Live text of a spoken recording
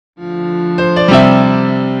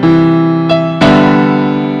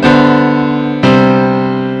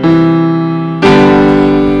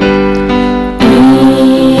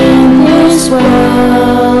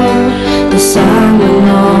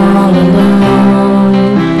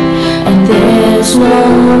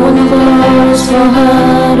close for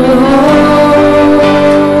her to hold.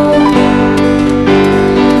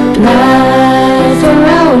 Life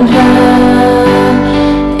around her,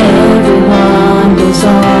 everyone goes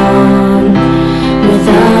on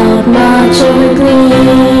without much of a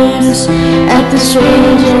glimpse at the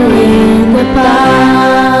stranger in the park.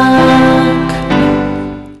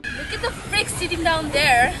 Look at the freak sitting down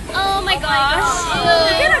there. Oh my gosh.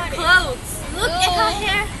 Look at her clothes. Look at her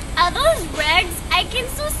hair. Are those rags? I can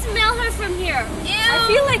still smell her from here. Ew. I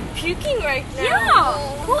feel like puking right now. Yeah.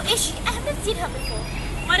 Who is she? I haven't seen her before.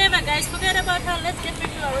 Whatever guys, forget about her. Let's get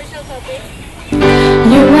back to our original topic.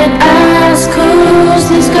 You might ask, who's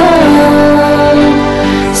this girl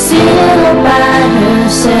sitting by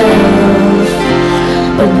herself?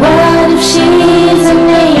 But what if she's an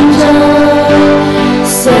angel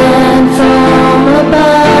sent from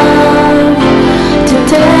above to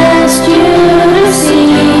test you to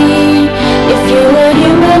see if you were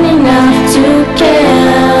human enough to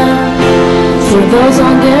care for those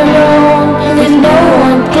on their own with no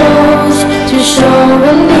one close to show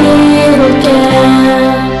a little care?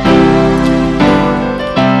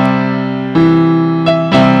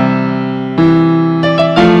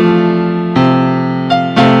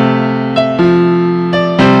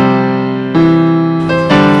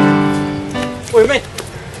 Wait, mate.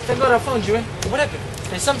 Thank God I found you, eh? What happened?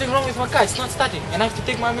 There's something wrong with my car. It's not starting. And I have to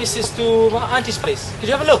take my missus to my auntie's place. Could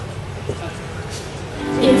you have a look?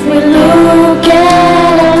 If we look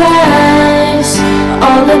at our lives,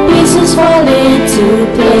 all the pieces fall into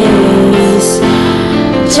place.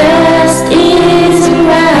 Just isn't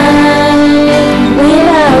right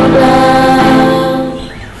without love.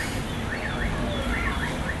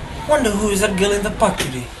 Wonder who is that girl in the park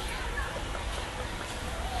today?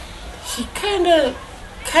 She kinda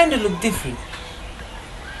looked different.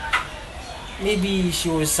 Maybe she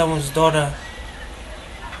was someone's daughter,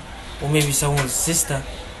 or maybe someone's sister.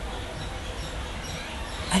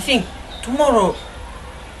 I think tomorrow.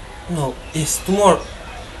 No, yes, tomorrow.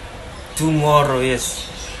 Tomorrow, yes.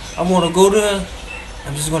 I'm gonna go to her.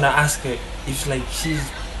 I'm just gonna ask her if like she's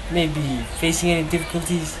maybe facing any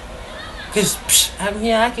difficulties. Cause I'm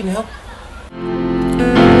here, I can help.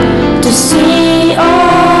 To see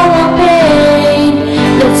all our pain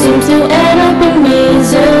that seems to end up in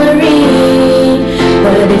misery.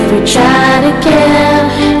 But if we try to care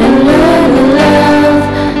and learn to love,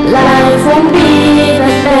 life won't be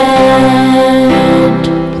that bad.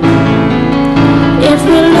 If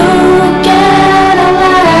we look at our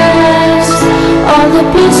lives, all the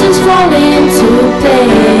pieces fall into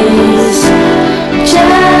place.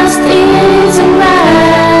 Just isn't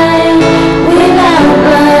right without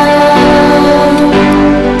love.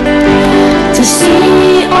 To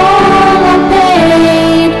see all our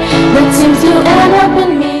pain that seems to end up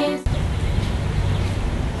in me.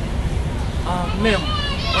 Ma'am,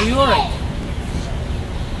 are you alright?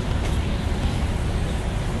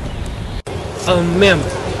 Ma'am,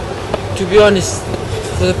 to be honest,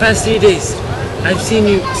 for the past 3 days, I've seen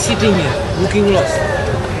you sitting here, looking lost.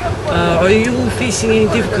 Are you facing any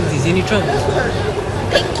difficulties, any trouble?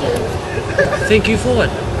 Thank you Thank you for what?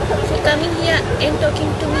 for coming here and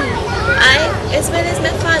talking to me. I, as well as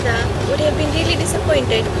my father, would have been really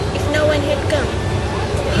disappointed if no one had come.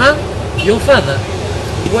 Huh? Your father?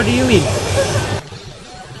 What do you mean?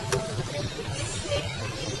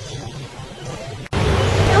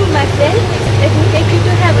 Come, my friend. Let me take you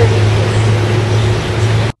to heaven.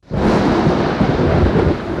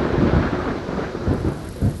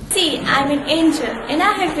 See, I'm an angel, and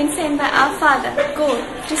I have been sent by our Father,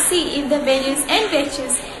 God, to see if the values and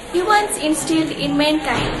virtues He once instilled in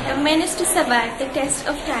mankind have managed to survive the test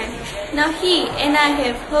of time. Now He and I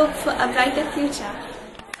have hope for a brighter future.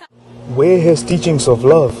 Where has teachings of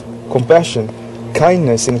love, compassion,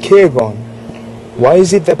 kindness and care gone? Why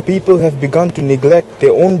is it that people have begun to neglect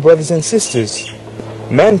their own brothers and sisters?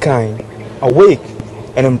 Mankind, awake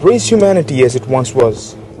and embrace humanity as it once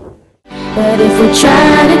was. But if we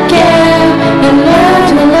try to care and learn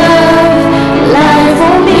to love, life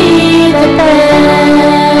won't be that bad.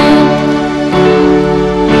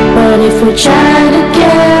 But if we try to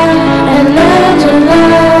care and learn to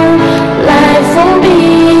love, life won't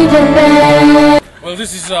be that bad. Well,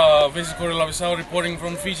 this is Vesiko Lavisao reporting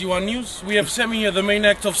from Fiji One News. We have Semi here, the main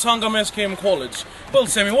actor of Sangam SKM College. Well,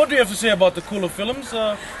 Semi, what do you have to say about the Kula films?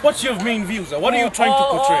 What's your main views? What are you trying to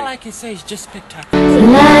portray? All I can say is just spectacular.